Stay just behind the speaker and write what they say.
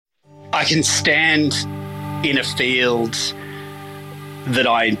I can stand in a field that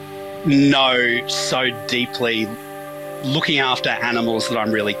I know so deeply, looking after animals that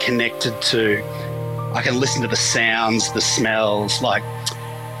I'm really connected to. I can listen to the sounds, the smells. Like,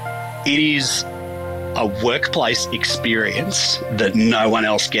 it is a workplace experience that no one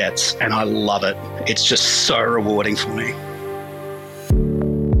else gets, and I love it. It's just so rewarding for me.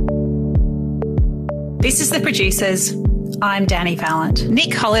 This is The Producers. I'm Danny Vallant.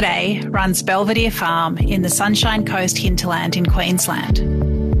 Nick Holliday runs Belvedere Farm in the Sunshine Coast hinterland in Queensland.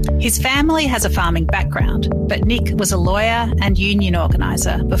 His family has a farming background, but Nick was a lawyer and union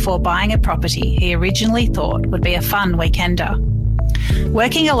organiser before buying a property he originally thought would be a fun weekender.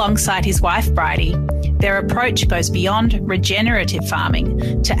 Working alongside his wife Bridie, their approach goes beyond regenerative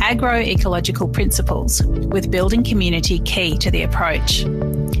farming to agroecological principles, with building community key to the approach.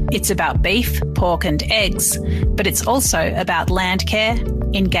 It's about beef, pork and eggs, but it's also about land care,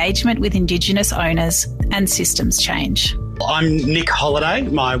 engagement with Indigenous owners and systems change. I'm Nick Holliday.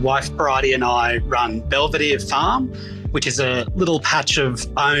 My wife Bridie and I run Belvedere Farm, which is a little patch of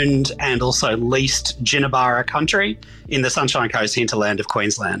owned and also leased Jinnabara country in the Sunshine Coast hinterland of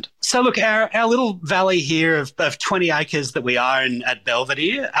Queensland. So look, our little valley here of 20 acres that we own at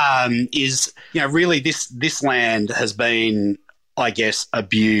Belvedere is, really this land has been, I guess,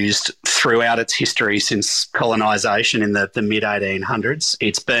 abused throughout its history since colonisation in the mid-1800s.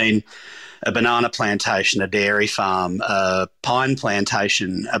 It's been a banana plantation, a dairy farm, a pine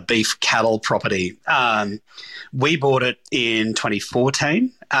plantation, a beef cattle property. We bought it in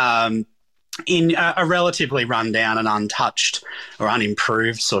 2014 in a relatively rundown and untouched or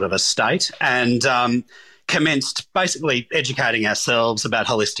unimproved sort of a state, and commenced basically educating ourselves about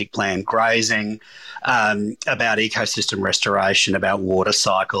holistic planned grazing, about ecosystem restoration, about water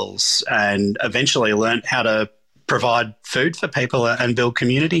cycles, and eventually learnt how to provide food for people and build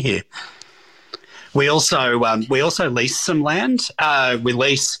community here. We also lease some land. We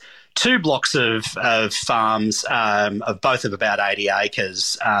lease 2 blocks of farms, of both of about 80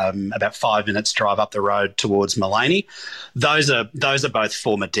 acres, about 5 minutes drive up the road towards Mullaney. Those are both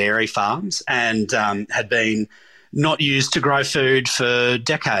former dairy farms and had been not used to grow food for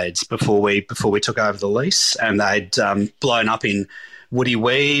decades before we took over the lease, and they'd blown up in woody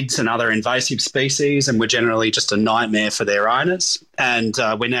weeds and other invasive species and were generally just a nightmare for their owners. And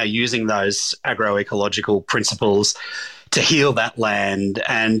we're now using those agroecological principles to heal that land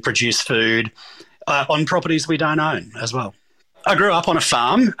and produce food on properties we don't own as well. I grew up on a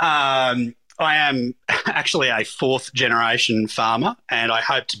farm. I am actually a 4th generation farmer, and I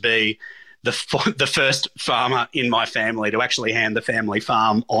hope to be the first farmer in my family to actually hand the family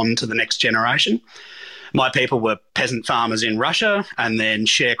farm on to the next generation. My people were peasant farmers in Russia, and then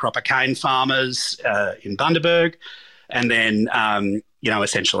sharecropper cane farmers in Bundaberg, and then,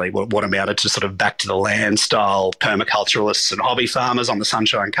 essentially what amounted to sort of back to the land style permaculturalists and hobby farmers on the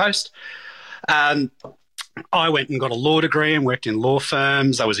Sunshine Coast. I went and got a law degree and worked in law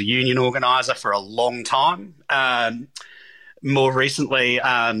firms. I was a union organiser for a long time. More recently,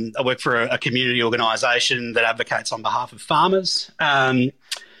 I work for a community organisation that advocates on behalf of farmers. And,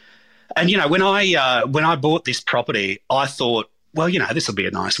 when I bought this property, I thought, well, this will be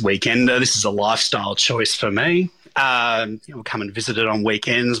a nice weekender. This is a lifestyle choice for me. We'll come and visit it on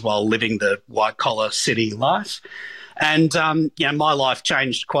weekends while living the white-collar city life. And, my life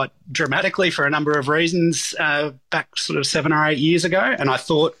changed quite dramatically for a number of reasons back sort of 7 or 8 years ago. And I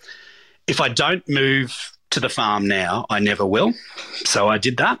thought, if I don't move to the farm now, I never will. So I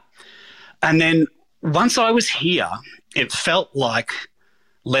did that. And then once I was here, it felt like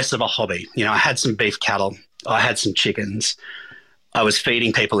less of a hobby. I had some beef cattle, I had some chickens, I was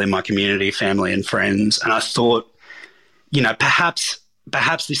feeding people in my community, family and friends, and I thought, perhaps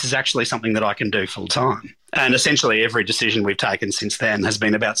this is actually something that I can do full time. And essentially every decision we've taken since then has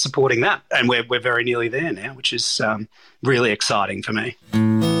been about supporting that, and we're very nearly there now, which is really exciting for me.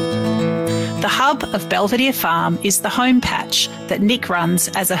 The hub of Belvedere Farm is the home patch that Nick runs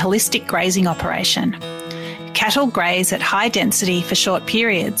as a holistic grazing operation. Cattle graze at high density for short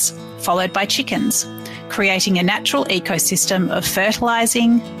periods, followed by chickens, creating a natural ecosystem of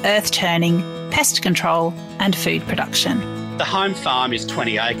fertilising, earth turning, pest control and food production. The home farm is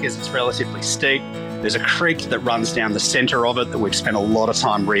 20 acres. It's relatively steep. There's a creek that runs down the centre of it that we've spent a lot of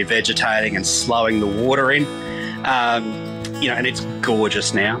time revegetating and slowing the water in. And it's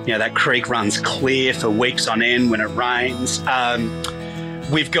gorgeous now. That creek runs clear for weeks on end when it rains.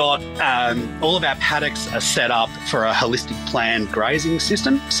 We've got all of our paddocks are set up for a holistic planned grazing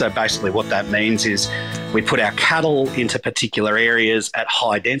system. So basically what that means is we put our cattle into particular areas at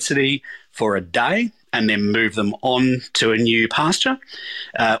high density for a day, and then move them on to a new pasture,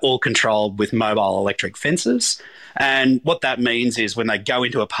 all controlled with mobile electric fences. And what that means is when they go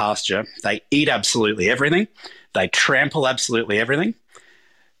into a pasture, they eat absolutely everything, they trample absolutely everything,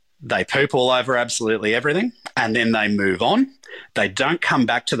 they poop all over absolutely everything, and then they move on. They don't come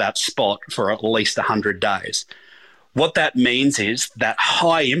back to that spot for at least 100 days. What that means is that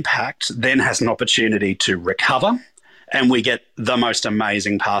high impact then has an opportunity to recover, and we get the most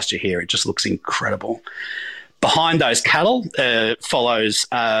amazing pasture here. It just looks incredible. Behind those cattle follows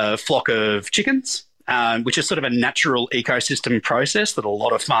a flock of chickens, which is sort of a natural ecosystem process that a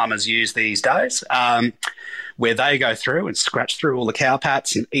lot of farmers use these days, where they go through and scratch through all the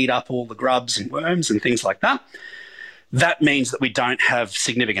cowpats and eat up all the grubs and worms and things like that. That means that we don't have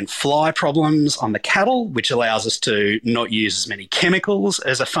significant fly problems on the cattle, which allows us to not use as many chemicals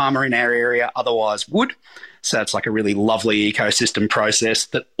as a farmer in our area otherwise would. So it's like a really lovely ecosystem process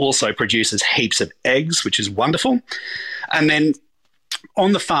that also produces heaps of eggs, which is wonderful. And then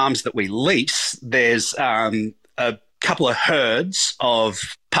on the farms that we lease, there's a couple of herds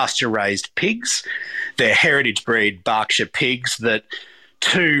of pasture-raised pigs. They're heritage breed Berkshire pigs that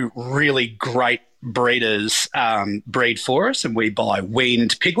two really great breeders breed for us, and we buy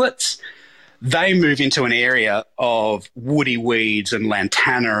weaned piglets. They move into an area of woody weeds and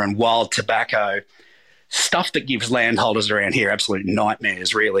lantana and wild tobacco, stuff that gives landholders around here absolute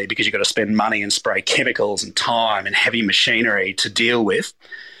nightmares, really, because you've got to spend money and spray chemicals and time and heavy machinery to deal with.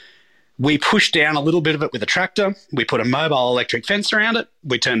 We push down a little bit of it with a tractor. We put a mobile electric fence around it.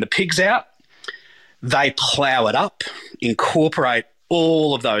 We turn the pigs out. They plough it up, incorporate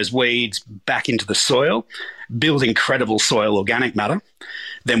all of those weeds back into the soil, build incredible soil organic matter.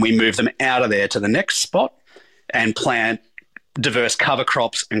 Then we move them out of there to the next spot and plant diverse cover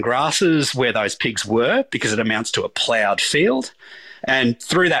crops and grasses where those pigs were, because it amounts to a ploughed field. And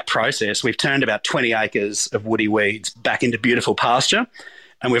through that process, we've turned about 20 acres of woody weeds back into beautiful pasture,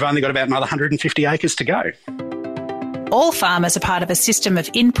 and we've only got about another 150 acres to go. All farmers are part of a system of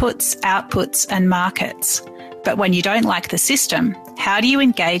inputs, outputs and markets. But when you don't like the system, how do you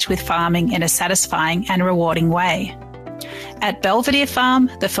engage with farming in a satisfying and rewarding way? At Belvedere Farm,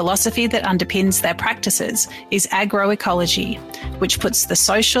 the philosophy that underpins their practices is agroecology, which puts the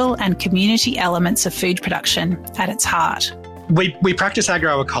social and community elements of food production at its heart. We practice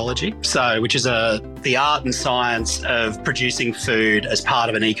agroecology, which is the art and science of producing food as part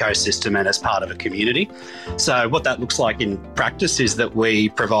of an ecosystem and as part of a community. So what that looks like in practice is that we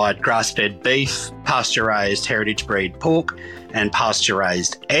provide grass-fed beef, pasture-raised heritage breed pork, and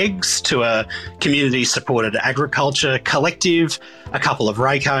pasture-raised eggs to a community-supported agriculture collective, a couple of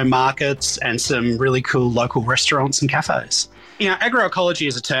RACO markets, and some really cool local restaurants and cafes. You know, agroecology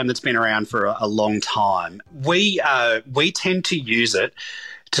is a term that's been around for a long time. We tend to use it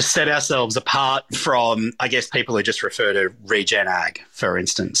to set ourselves apart from, I guess, people who just refer to regen ag, for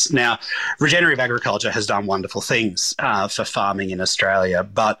instance. Now, regenerative agriculture has done wonderful things for farming in Australia,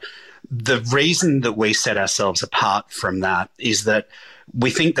 but the reason that we set ourselves apart from that is that we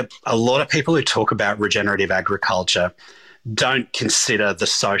think that a lot of people who talk about regenerative agriculture don't consider the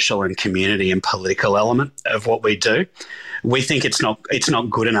social and community and political element of what we do. We think it's not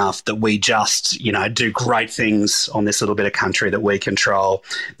good enough that we just, do great things on this little bit of country that we control,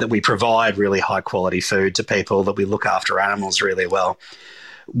 that we provide really high quality food to people, that we look after animals really well.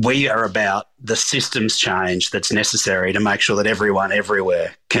 We are about the systems change that's necessary to make sure that everyone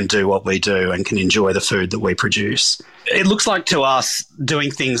everywhere can do what we do and can enjoy the food that we produce. It looks like to us doing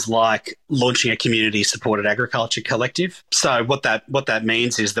things like launching a community-supported agriculture collective. So what that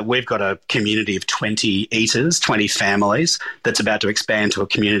means is that we've got a community of 20 eaters, 20 families, that's about to expand to a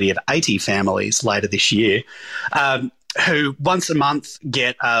community of 80 families later this year, who once a month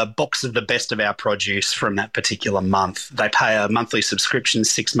get a box of the best of our produce from that particular month. They pay a monthly subscription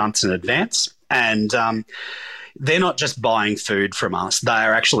 6 months in advance, and they're not just buying food from us. They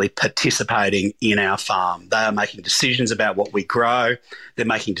are actually participating in our farm. They are making decisions about what we grow. They're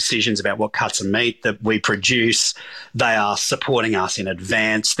making decisions about what cuts of meat that we produce. They are supporting us in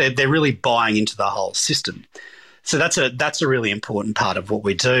advance. They're really buying into the whole system. So that's a really important part of what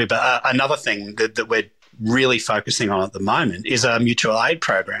we do. But another thing that we're really focusing on at the moment is a mutual aid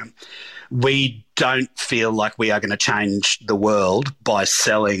program. We don't feel like we are going to change the world by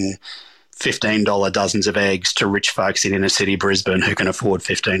selling $15 dozens of eggs to rich folks in inner city Brisbane who can afford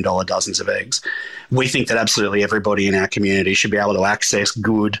 $15 dozens of eggs. We think that absolutely everybody in our community should be able to access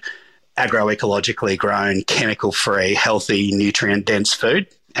good, agroecologically grown, chemical-free, healthy, nutrient-dense food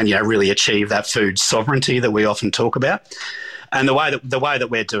and, really achieve that food sovereignty that we often talk about. And the way that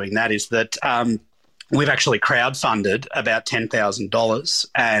we're doing that is that we've actually crowdfunded about $10,000,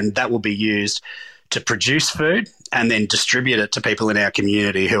 and that will be used to produce food and then distribute it to people in our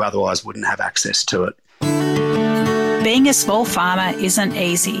community who otherwise wouldn't have access to it. Being a small farmer isn't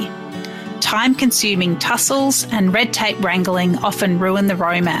easy. Time-consuming tussles and red tape wrangling often ruin the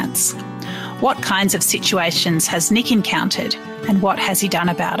romance. What kinds of situations has Nick encountered and what has he done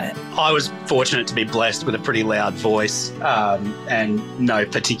about it? I was fortunate to be blessed with a pretty loud voice and no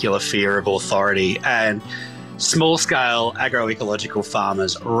particular fear of authority. And small-scale agroecological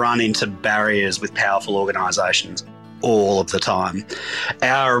farmers run into barriers with powerful organisations all of the time.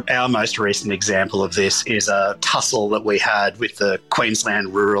 Our most recent example of this is a tussle that we had with the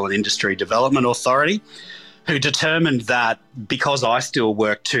Queensland Rural and Industry Development Authority, who determined that because I still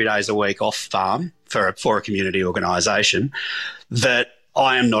work 2 days a week off farm for a community organisation, that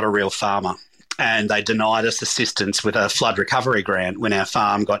I am not a real farmer. And they denied us assistance with a flood recovery grant when our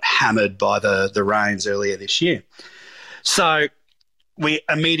farm got hammered by the rains earlier this year. So we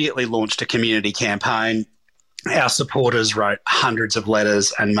immediately launched a community campaign. Our supporters wrote hundreds of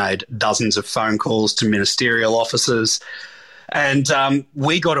letters and made dozens of phone calls to ministerial officers. And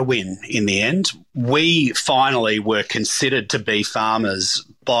we got a win in the end. We finally were considered to be farmers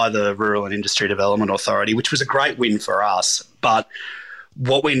by the Rural and Industry Development Authority, which was a great win for us. But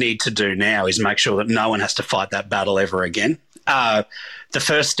what we need to do now is make sure that no one has to fight that battle ever again. The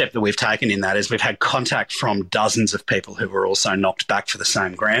first step that we've taken in that is we've had contact from dozens of people who were also knocked back for the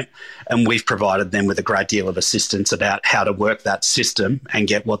same grant, and we've provided them with a great deal of assistance about how to work that system and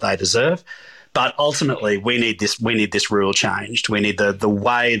get what they deserve. But ultimately, we need this rule changed. We need the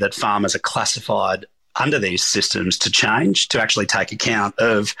way that farmers are classified under these systems to change, to actually take account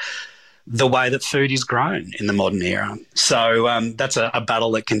of the way that food is grown in the modern era. So that's a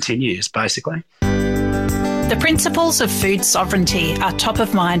battle that continues, basically. The principles of food sovereignty are top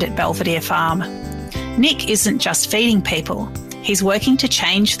of mind at Belvedere Farm. Nick isn't just feeding people. He's working to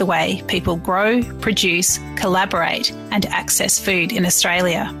change the way people grow, produce, collaborate and access food in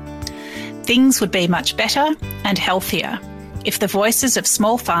Australia. Things would be much better and healthier if the voices of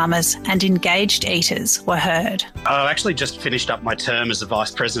small farmers and engaged eaters were heard. I actually just finished up my term as the Vice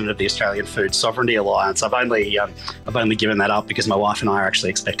President of the Australian Food Sovereignty Alliance. I've only given that up because my wife and I are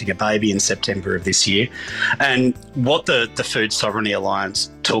actually expecting a baby in September of this year. And what the Food Sovereignty Alliance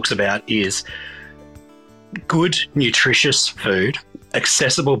talks about is good, nutritious food,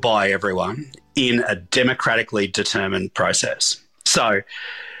 accessible by everyone in a democratically determined process. So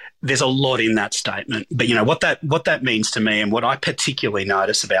there's a lot in that statement, but you know what that means to me, and what I particularly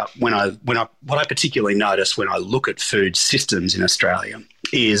notice when I look at food systems in Australia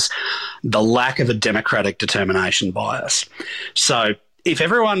is the lack of a democratic determination bias. So if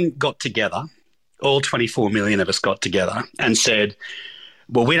everyone got together, all 24 million of us got together and said,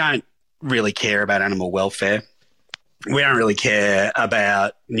 well, we don't really care about animal welfare, we don't really care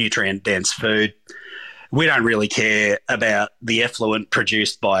about nutrient-dense food, we don't really care about the effluent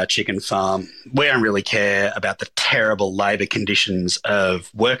produced by a chicken farm. We don't really care about the terrible labour conditions of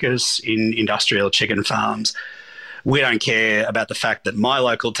workers in industrial chicken farms. We don't care about the fact that my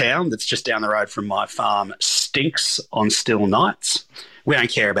local town that's just down the road from my farm stinks on still nights. We don't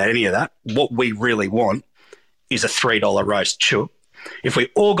care about any of that. What we really want is a $3 roast chook. If we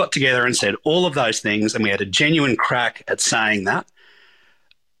all got together and said all of those things and we had a genuine crack at saying that,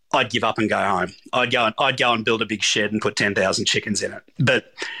 I'd give up and go home. I'd go and build a big shed and put 10,000 chickens in it.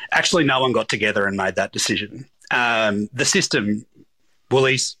 But actually no one got together and made that decision. The system,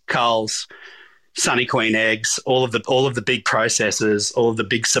 Woolies, Coles, Sunny Queen eggs, all of the big processors, all of the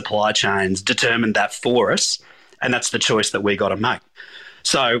big supply chains determined that for us, and that's the choice that we got to make.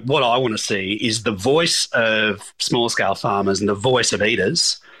 So what I want to see is the voice of small-scale farmers and the voice of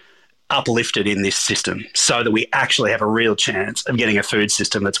eaters uplifted in this system so that we actually have a real chance of getting a food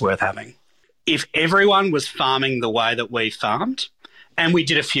system that's worth having. If everyone was farming the way that we farmed, and we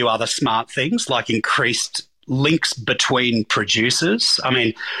did a few other smart things like increased links between producers. I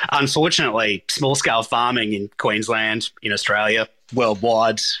mean, unfortunately, small-scale farming in Queensland, in Australia,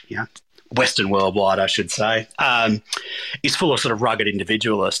 worldwide, Western worldwide, I should say, is full of sort of rugged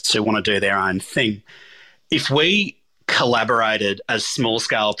individualists who want to do their own thing. If we collaborated as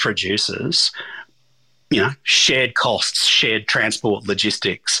small-scale producers, shared costs, shared transport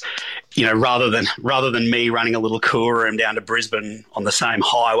logistics, rather than me running a little cool room down to Brisbane on the same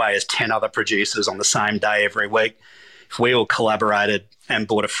highway as 10 other producers on the same day every week, if we all collaborated and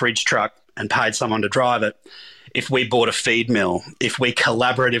bought a fridge truck and paid someone to drive it, if we bought a feed mill, if we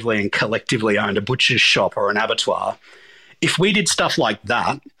collaboratively and collectively owned a butcher's shop or an abattoir, if we did stuff like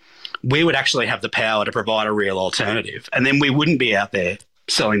that, we would actually have the power to provide a real alternative. And then we wouldn't be out there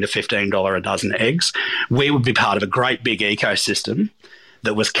selling the $15 a dozen eggs. We would be part of a great big ecosystem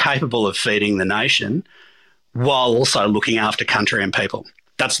that was capable of feeding the nation while also looking after country and people.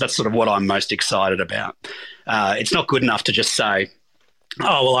 That's sort of what I'm most excited about. It's not good enough to just say,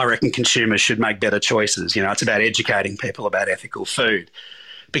 oh, well, I reckon consumers should make better choices. It's about educating people about ethical food.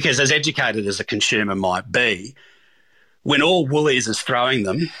 Because as educated as a consumer might be, when all Woolies is throwing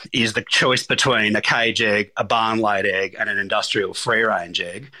them is the choice between a cage egg, a barn-laid egg and an industrial free-range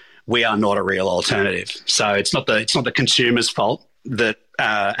egg, we are not a real alternative. So it's not the consumer's fault that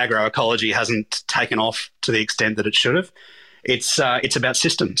agroecology hasn't taken off to the extent that it should have. It's about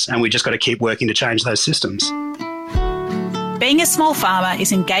systems, and we just got to keep working to change those systems. Being a small farmer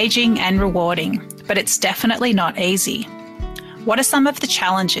is engaging and rewarding, but it's definitely not easy. What are some of the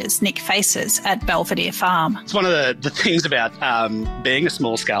challenges Nick faces at Belvedere Farm? It's one of the things about being a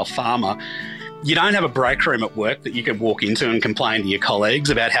small-scale farmer. You don't have a break room at work that you can walk into and complain to your colleagues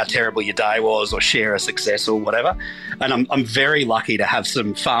about how terrible your day was or share a success or whatever. And I'm very lucky to have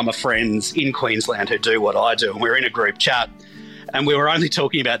some farmer friends in Queensland who do what I do. And we're in a group chat, and we were only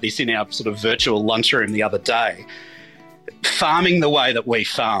talking about this in our sort of virtual lunchroom the other day. Farming the way that we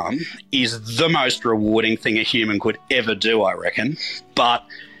farm is the most rewarding thing a human could ever do, I reckon, but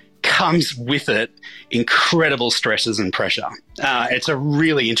comes with it incredible stresses and pressure. It's a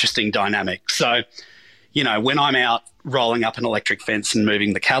really interesting dynamic. So, when I'm out rolling up an electric fence and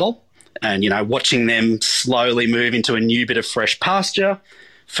moving the cattle and, watching them slowly move into a new bit of fresh pasture,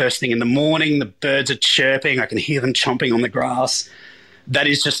 first thing in the morning, the birds are chirping, I can hear them chomping on the grass. That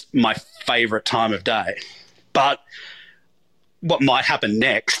is just my favourite time of day. But what might happen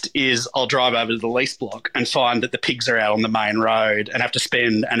next is I'll drive over to the lease block and find that the pigs are out on the main road and have to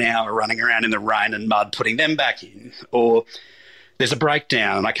spend an hour running around in the rain and mud putting them back in. Or there's a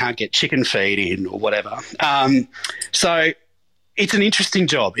breakdown and I can't get chicken feed in or whatever. So it's an interesting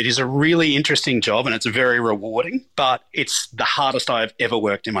job. It is a really interesting job and it's very rewarding, but it's the hardest I've ever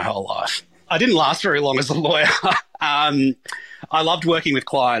worked in my whole life. I didn't last very long as a lawyer. I loved working with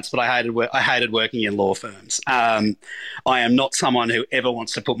clients, but I hated working in law firms. I am not someone who ever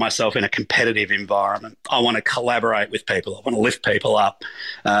wants to put myself in a competitive environment. I want to collaborate with people. I want to lift people up.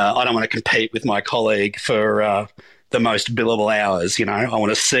 I don't want to compete with my colleague for the most billable hours. I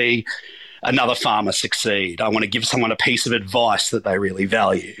want to see another farmer succeed. I want to give someone a piece of advice that they really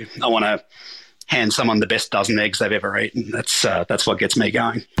value. I want to hand someone the best dozen eggs they've ever eaten. That's what gets me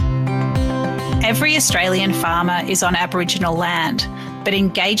going. Every Australian farmer is on Aboriginal land, but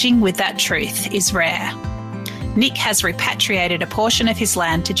engaging with that truth is rare. Nick has repatriated a portion of his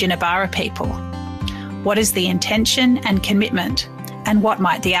land to Jinnabara people. What is the intention and commitment, and what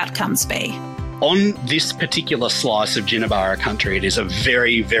might the outcomes be? On this particular slice of Jinnabara country, it is a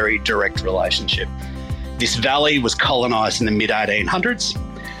very, very direct relationship. This valley was colonised in the mid-1800s.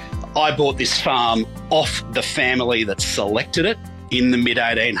 I bought this farm off the family that selected it in the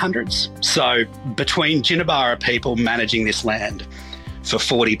mid-1800s. So between Jinnabara people managing this land for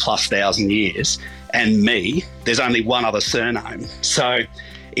 40,000+ years and me, there's only one other surname. So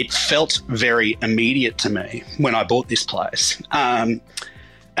it felt very immediate to me when I bought this place. And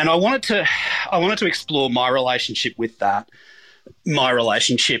I wanted to explore my relationship with that, my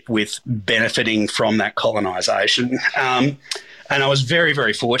relationship with benefiting from that colonisation. And I was very,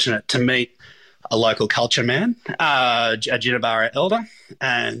 very fortunate to meet a local culture man, a Jinnabara elder,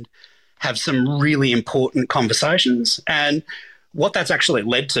 and have some really important conversations. And what that's actually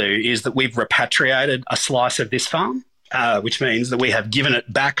led to is that we've repatriated a slice of this farm, which means that we have given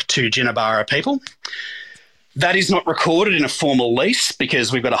it back to Jinnabara people. That is not recorded in a formal lease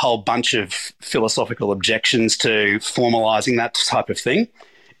because we've got a whole bunch of philosophical objections to formalising that type of thing.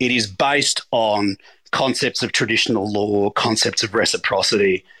 It is based on concepts of traditional law, concepts of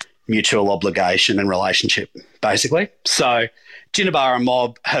reciprocity, mutual obligation and relationship, basically. So Jinnabara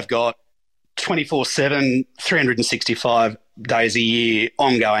mob have got 24/7, 365 days a year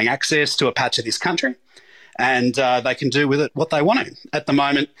ongoing access to a patch of this country, and they can do with it what they want to. At the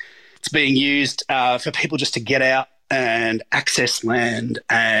moment, it's being used for people just to get out and access land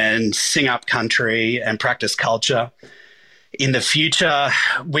and sing up country and practice culture. In the future,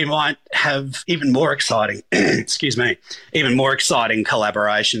 we might have even more exciting, even more exciting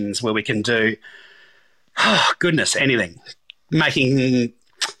collaborations where we can do, anything.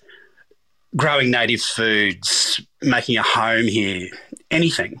 Growing native foods, making a home here,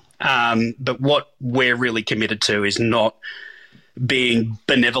 anything. But what we're really committed to is not being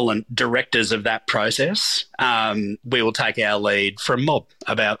benevolent directors of that process. We will take our lead from mob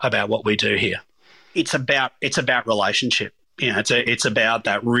about what we do here. It's about relationship. It's about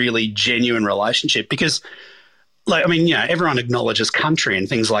that really genuine relationship because, everyone acknowledges country and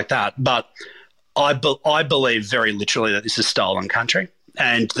things like that, but I believe very literally that this is stolen country.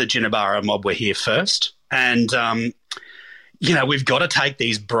 and the Jinnabara mob were here first. And, we've got to take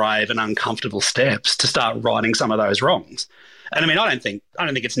these brave and uncomfortable steps to start righting some of those wrongs. And I don't think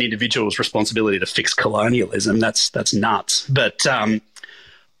it's an individual's responsibility to fix colonialism. That's nuts. But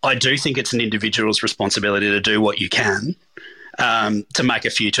I do think it's an individual's responsibility to do what you can to make a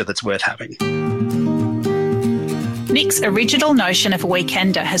future that's worth having. Nick's original notion of a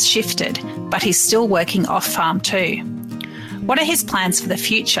weekender has shifted, but he's still working off-farm too. What are his plans for the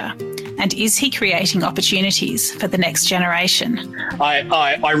future? And is he creating opportunities for the next generation?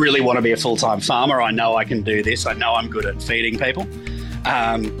 I really want to be a full-time farmer. I know I can do this. I know I'm good at feeding people.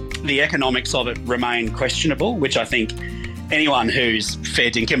 The economics of it remain questionable, which I think anyone who's fair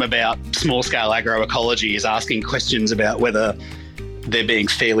dinkum about small-scale agroecology is asking questions about whether they're being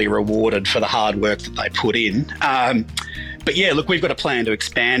fairly rewarded for the hard work that they put in. But yeah, look, we've got a plan to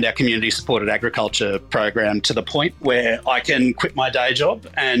expand our community-supported agriculture program to the point where I can quit my day job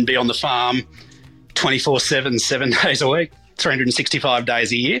and be on the farm 24/7, 7 days a week, 365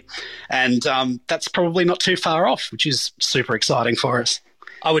 days a year. And that's probably not too far off, which is super exciting for us.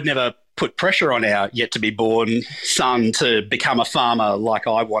 I would never put pressure on our yet-to-be-born son to become a farmer like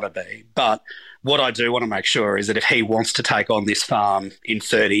I want to be. But what I do want to make sure is that if he wants to take on this farm in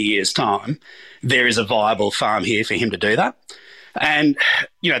 30 years' time, there is a viable farm here for him to do that. And,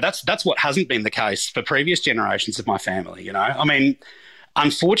 that's what hasn't been the case for previous generations of my family,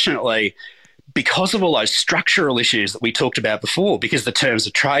 Unfortunately, because of all those structural issues that we talked about before, because the terms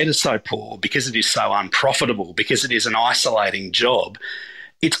of trade are so poor, because it is so unprofitable, because it is an isolating job,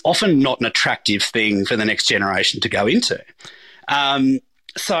 it's often not an attractive thing for the next generation to go into.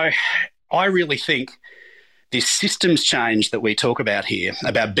 So I really think this systems change that we talk about here,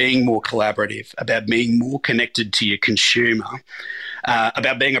 about being more collaborative, about being more connected to your consumer,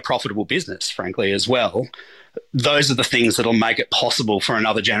 about being a profitable business, frankly, as well, those are the things that will make it possible for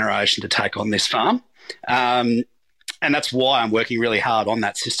another generation to take on this farm. And that's why I'm working really hard on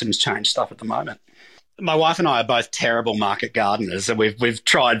that systems change stuff at the moment. My wife and I are both terrible market gardeners, and we've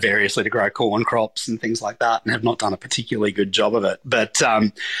tried variously to grow corn crops and things like that and have not done a particularly good job of it. But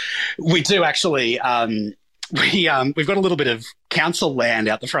we do actually we've got a little bit of council land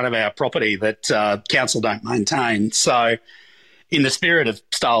out the front of our property that council don't maintain. So in the spirit of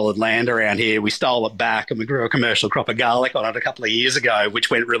stolen land around here, we stole it back and we grew a commercial crop of garlic on it a couple of years ago, which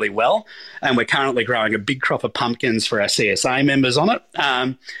went really well. And we're currently growing a big crop of pumpkins for our CSA members on it.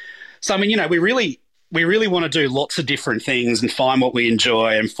 So, we really want to do lots of different things and find what we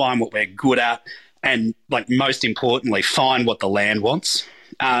enjoy and find what we're good at and, most importantly, find what the land wants.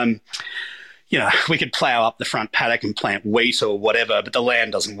 We could plough up the front paddock and plant wheat or whatever, but the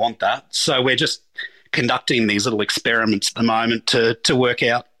land doesn't want that. So we're just conducting these little experiments at the moment to work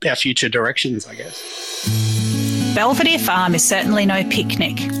out our future directions, I guess. Belvedere Farm is certainly no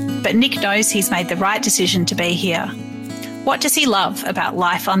picnic, but Nick knows he's made the right decision to be here. What does he love about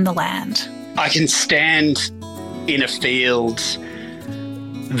life on the land? I can stand in a field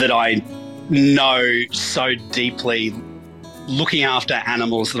that I know so deeply, looking after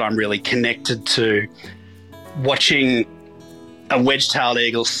animals that I'm really connected to, watching a wedge-tailed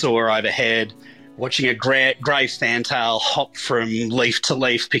eagle soar overhead, watching a grey fantail hop from leaf to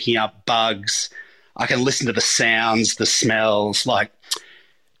leaf picking up bugs. I can listen to the sounds, the smells.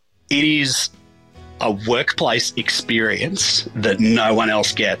 It is a workplace experience that no one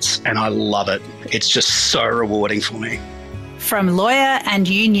else gets, and I love it. It's just so rewarding for me. From lawyer and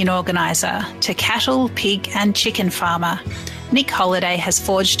union organiser to cattle, pig and chicken farmer, Nick Holliday has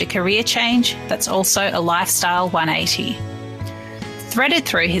forged a career change that's also a lifestyle 180. Threaded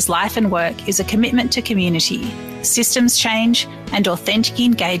through his life and work is a commitment to community, systems change and authentic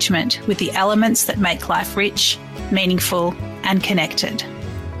engagement with the elements that make life rich, meaningful and connected.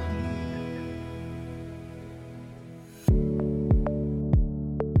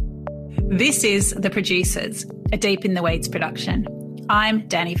 This is The Producers, a Deep in the Weeds production. I'm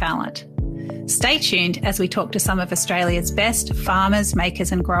Danny Valent. Stay tuned as we talk to some of Australia's best farmers,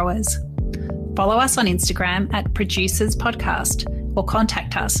 makers and growers. Follow us on Instagram at Producers Podcast or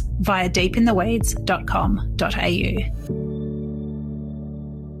contact us via deepintheweeds.com.au.